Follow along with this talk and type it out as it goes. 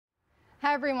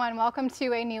Hi everyone, welcome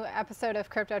to a new episode of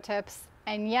Crypto Tips.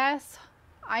 And yes,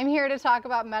 I'm here to talk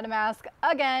about MetaMask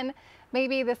again.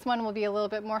 Maybe this one will be a little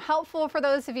bit more helpful for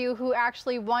those of you who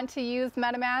actually want to use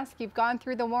MetaMask. You've gone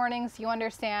through the warnings, you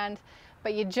understand,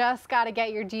 but you just got to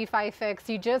get your DeFi fix.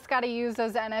 You just got to use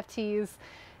those NFTs.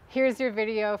 Here's your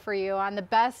video for you on the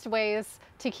best ways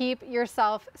to keep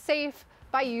yourself safe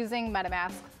by using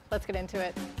MetaMask. Let's get into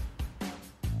it.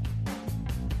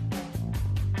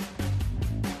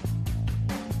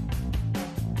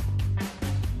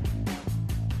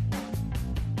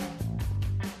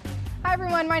 Hi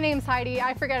everyone, my name's Heidi.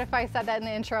 I forget if I said that in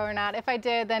the intro or not. If I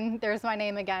did, then there's my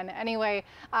name again. Anyway,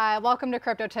 welcome to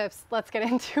Crypto Tips. Let's get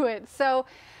into it. So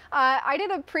I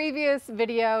did a previous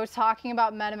video talking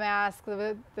about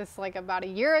MetaMask, this like about a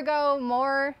year ago,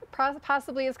 more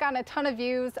possibly. It's gotten a ton of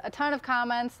views, a ton of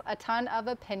comments, a ton of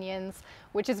opinions,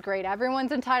 which is great.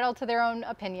 Everyone's entitled to their own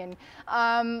opinion.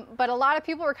 But a lot of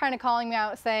people were kind of calling me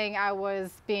out saying I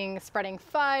was spreading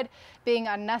FUD, being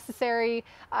unnecessary.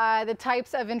 The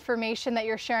types of information that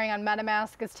you're sharing on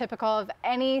MetaMask is typical of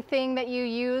anything that you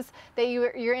use, that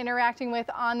you're interacting with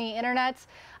on the internet.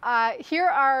 Here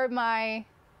are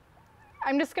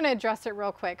I'm just going to address it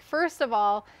real quick. First of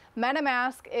all,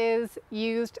 MetaMask is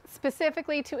used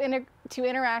specifically to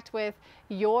interact with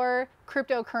your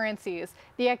cryptocurrencies,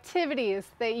 the activities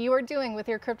that you are doing with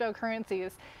your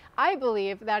cryptocurrencies. I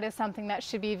believe that is something that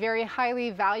should be very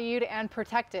highly valued and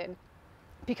protected,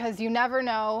 because you never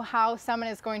know how someone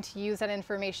is going to use that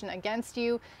information against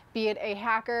you, be it a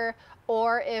hacker,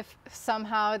 or if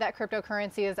somehow that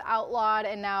cryptocurrency is outlawed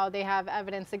and now they have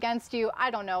evidence against you.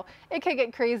 I don't know. It could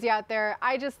get crazy out there.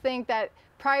 I just think that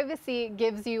privacy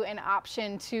gives you an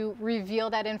option to reveal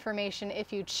that information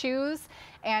if you choose.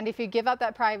 And if you give up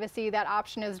that privacy, that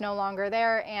option is no longer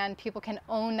there and people can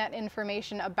own that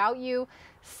information about you,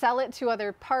 sell it to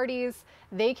other parties.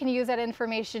 They can use that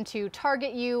information to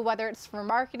target you, whether it's for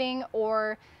marketing,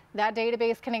 or that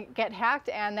database can get hacked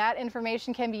and that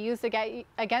information can be used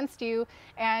against you,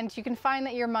 and you can find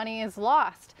that your money is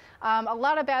lost. A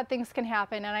lot of bad things can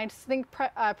happen, and I just think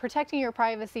protecting your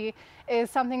privacy is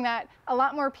something that a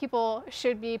lot more people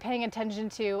should be paying attention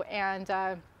to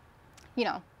and,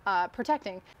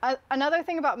 protecting. Another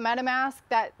thing about MetaMask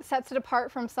that sets it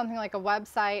apart from something like a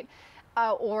website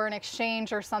or an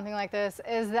exchange or something like this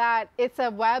is that it's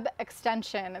a web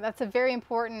extension. That's a very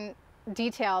important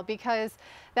detail, because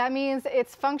that means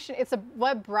it's a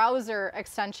web browser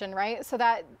extension, right? So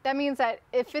that means that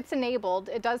if it's enabled,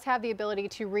 it does have the ability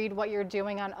to read what you're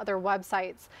doing on other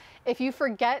websites. If you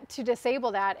forget to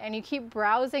disable that and you keep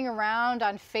browsing around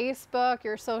on Facebook,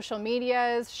 your social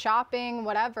medias, shopping,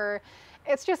 whatever,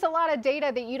 it's just a lot of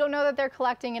data that you don't know that they're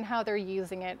collecting and how they're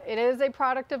using it. It is a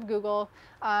product of Google.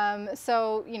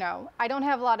 So, I don't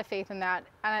have a lot of faith in that.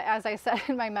 As I said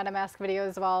in my MetaMask video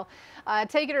as well,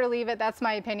 take it or leave it. That's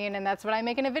my opinion, and that's what I'm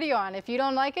making a video on. If you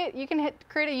don't like it, you can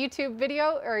create a YouTube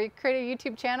video or create a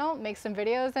YouTube channel, make some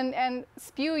videos, and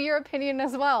spew your opinion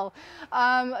as well.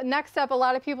 Next up, a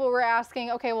lot of people were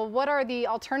asking, okay, well, what are the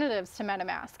alternatives to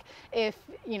MetaMask? If,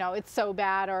 it's so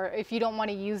bad, or if you don't want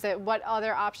to use it, what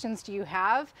other options do you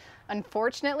have?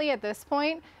 Unfortunately, at this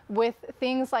point, with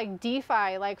things like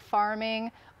DeFi, like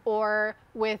farming, or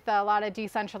with a lot of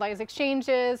decentralized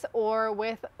exchanges, or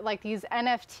with like these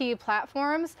NFT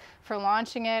platforms for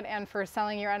launching it and for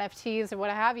selling your NFTs or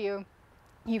what have you,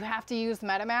 you have to use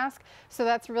MetaMask. So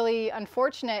that's really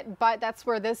unfortunate, but that's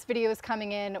where this video is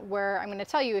coming in, where I'm going to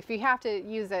tell you if you have to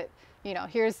use it,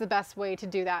 here's the best way to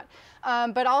do that.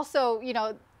 But also,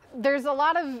 there's a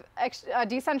lot of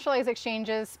decentralized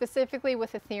exchanges, specifically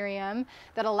with Ethereum,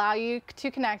 that allow you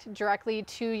to connect directly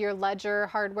to your Ledger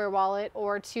hardware wallet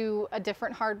or to a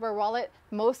different hardware wallet.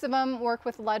 Most of them work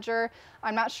with Ledger.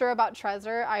 I'm not sure about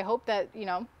Trezor. I hope that,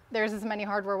 there's as many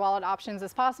hardware wallet options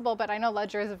as possible, but I know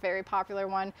Ledger is a very popular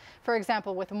one. For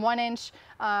example, with 1inch,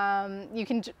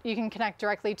 you can connect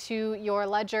directly to your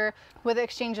Ledger. With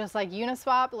exchanges like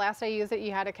Uniswap, last I used it,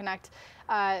 you had to connect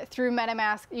through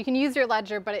MetaMask. You can use your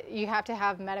Ledger, but you have to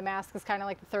have MetaMask as kind of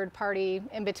like the third party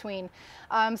in between.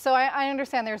 So I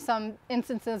understand there's some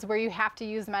instances where you have to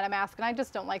use MetaMask, and I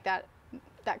just don't like that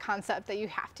concept that you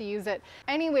have to use it.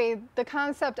 Anyway, the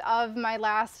concept of my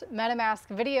last MetaMask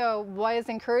video was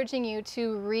encouraging you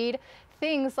to read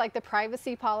things like the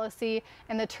privacy policy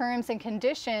and the terms and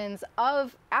conditions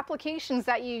of applications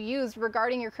that you use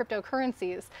regarding your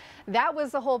cryptocurrencies. That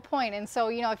was the whole point. And so,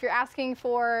 if you're asking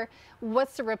for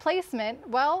what's the replacement,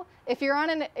 well, if you're on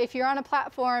a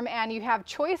platform and you have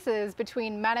choices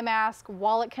between MetaMask,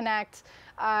 Wallet Connect,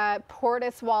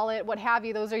 Portis wallet, what have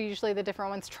you. Those are usually the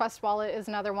different ones. Trust wallet is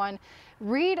another one.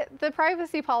 Read the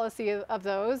privacy policy of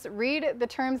those, read the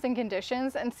terms and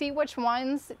conditions, and see which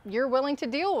ones you're willing to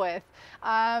deal with.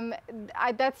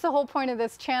 That's the whole point of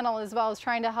this channel as well, is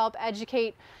trying to help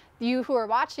educate you who are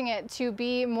watching it to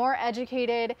be more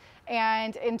educated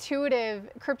and intuitive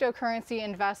cryptocurrency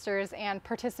investors and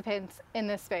participants in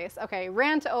this space. Okay,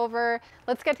 rant over.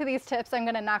 Let's get to these tips. I'm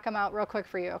gonna knock them out real quick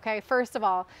for you, okay? First of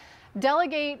all,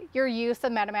 delegate your use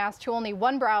of MetaMask to only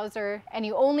one browser, and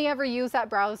you only ever use that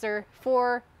browser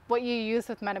for what you use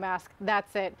with MetaMask.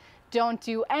 That's it. Don't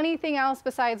do anything else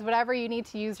besides whatever you need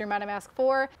to use your MetaMask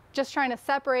for. Just trying to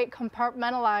separate,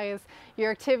 compartmentalize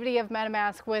your activity of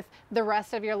MetaMask with the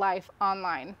rest of your life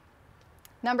online.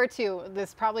 Number two,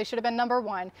 this probably should have been number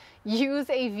one, use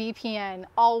a VPN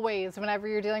always whenever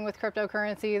you're dealing with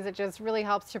cryptocurrencies. It just really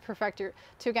helps to protect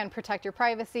your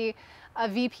privacy. A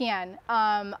VPN.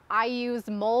 I use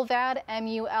Mullvad,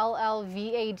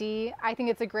 M-U-L-L-V-A-D. I think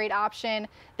it's a great option.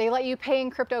 They let you pay in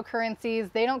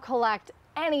cryptocurrencies. They don't collect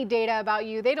any data about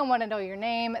you. They don't want to know your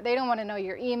name. They don't want to know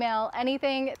your email,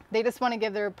 anything. They just want to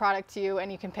give their product to you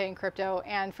and you can pay in crypto.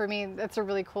 And for me, that's a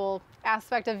really cool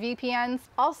aspect of VPNs.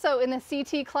 Also in the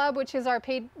CT Club, which is our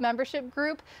paid membership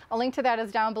group, a link to that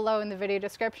is down below in the video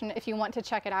description if you want to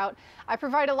check it out. I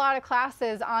provide a lot of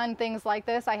classes on things like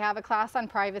this. I have a class on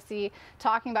privacy,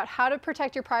 talking about how to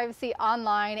protect your privacy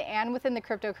online and within the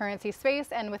cryptocurrency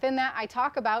space. And within that, I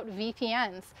talk about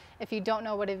VPNs. If you don't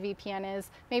know what a VPN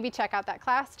is, maybe check out that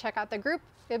class, check out the group.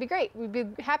 It'd be great. We'd be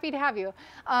happy to have you.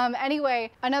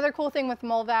 Anyway, another cool thing with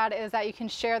Mullvad is that you can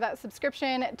share that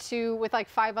subscription with like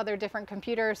 5 other different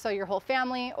computers, so your whole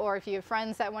family, or if you have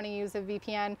friends that want to use a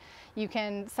VPN, you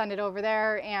can send it over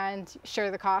there and share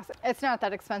the cost. It's not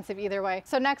that expensive either way.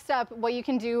 So next up, what you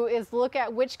can do is look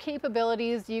at which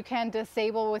capabilities you can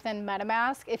disable within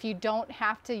MetaMask if you don't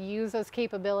have to use those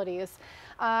capabilities.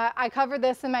 I covered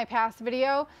this in my past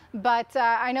video, but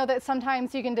I know that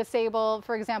sometimes you can disable,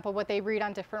 for example, what they read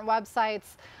on different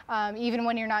websites, even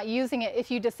when you're not using it. If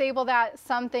you disable that,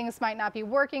 some things might not be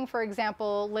working. For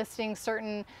example, listing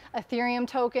certain Ethereum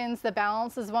tokens, the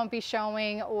balances won't be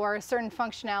showing, or certain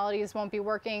functionalities won't be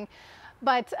working.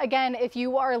 But again, if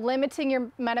you are limiting your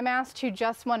MetaMask to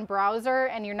just one browser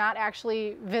and you're not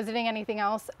actually visiting anything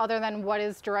else other than what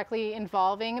is directly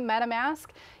involving MetaMask,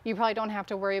 you probably don't have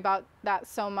to worry about that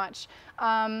so much.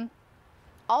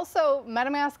 Also,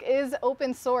 MetaMask is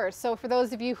open source. So for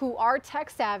those of you who are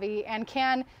tech savvy and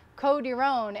can code your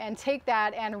own and take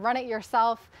that and run it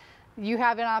yourself, you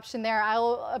have an option there.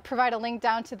 I'll provide a link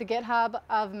down to the GitHub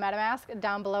of MetaMask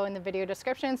down below in the video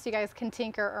description, so you guys can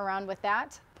tinker around with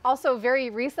that. Also,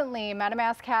 very recently,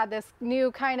 MetaMask had this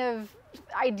new kind of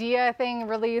idea thing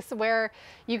release where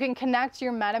you can connect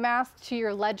your MetaMask to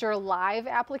your Ledger Live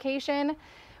application,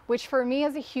 which for me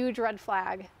is a huge red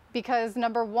flag. Because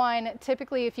number one,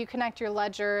 typically if you connect your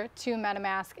Ledger to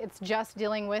MetaMask, it's just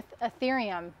dealing with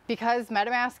Ethereum. Because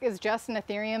MetaMask is just an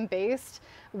Ethereum-based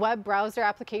web browser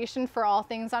application for all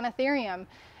things on Ethereum.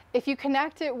 If you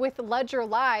connect it with Ledger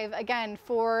Live, again,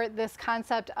 for this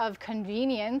concept of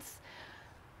convenience,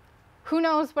 who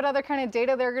knows what other kind of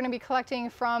data they're going to be collecting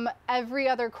from every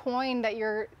other coin that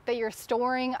you're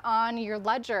storing on your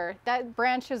ledger. That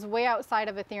branches way outside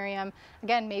of Ethereum.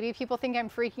 Again, maybe people think I'm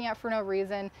freaking out for no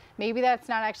reason. Maybe that's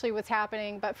not actually what's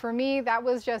happening. But for me, that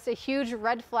was just a huge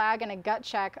red flag and a gut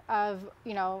check of,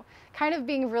 you know, kind of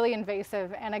being really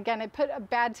invasive. And again, it put a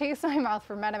bad taste in my mouth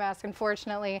for MetaMask,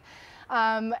 unfortunately.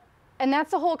 And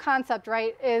that's the whole concept,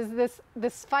 right? Is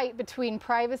this fight between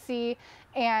privacy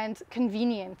and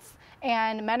convenience.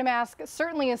 And MetaMask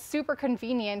certainly is super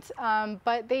convenient,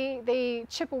 but they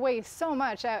chip away so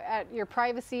much at your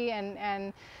privacy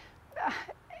and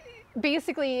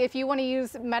basically, if you want to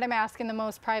use MetaMask in the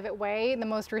most private way, the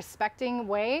most respecting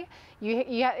way,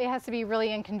 it has to be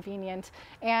really inconvenient.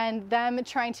 And them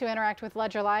trying to interact with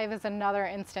Ledger Live is another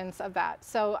instance of that.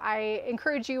 So I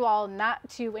encourage you all not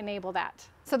to enable that.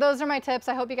 So those are my tips.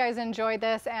 I hope you guys enjoyed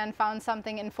this and found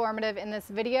something informative in this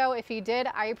video. If you did,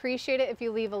 I appreciate it if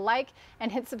you leave a like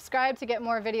and hit subscribe to get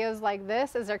more videos like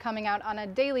this as they're coming out on a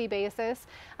daily basis.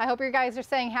 I hope you guys are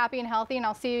staying happy and healthy, and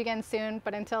I'll see you again soon.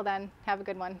 But until then, have a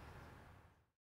good one.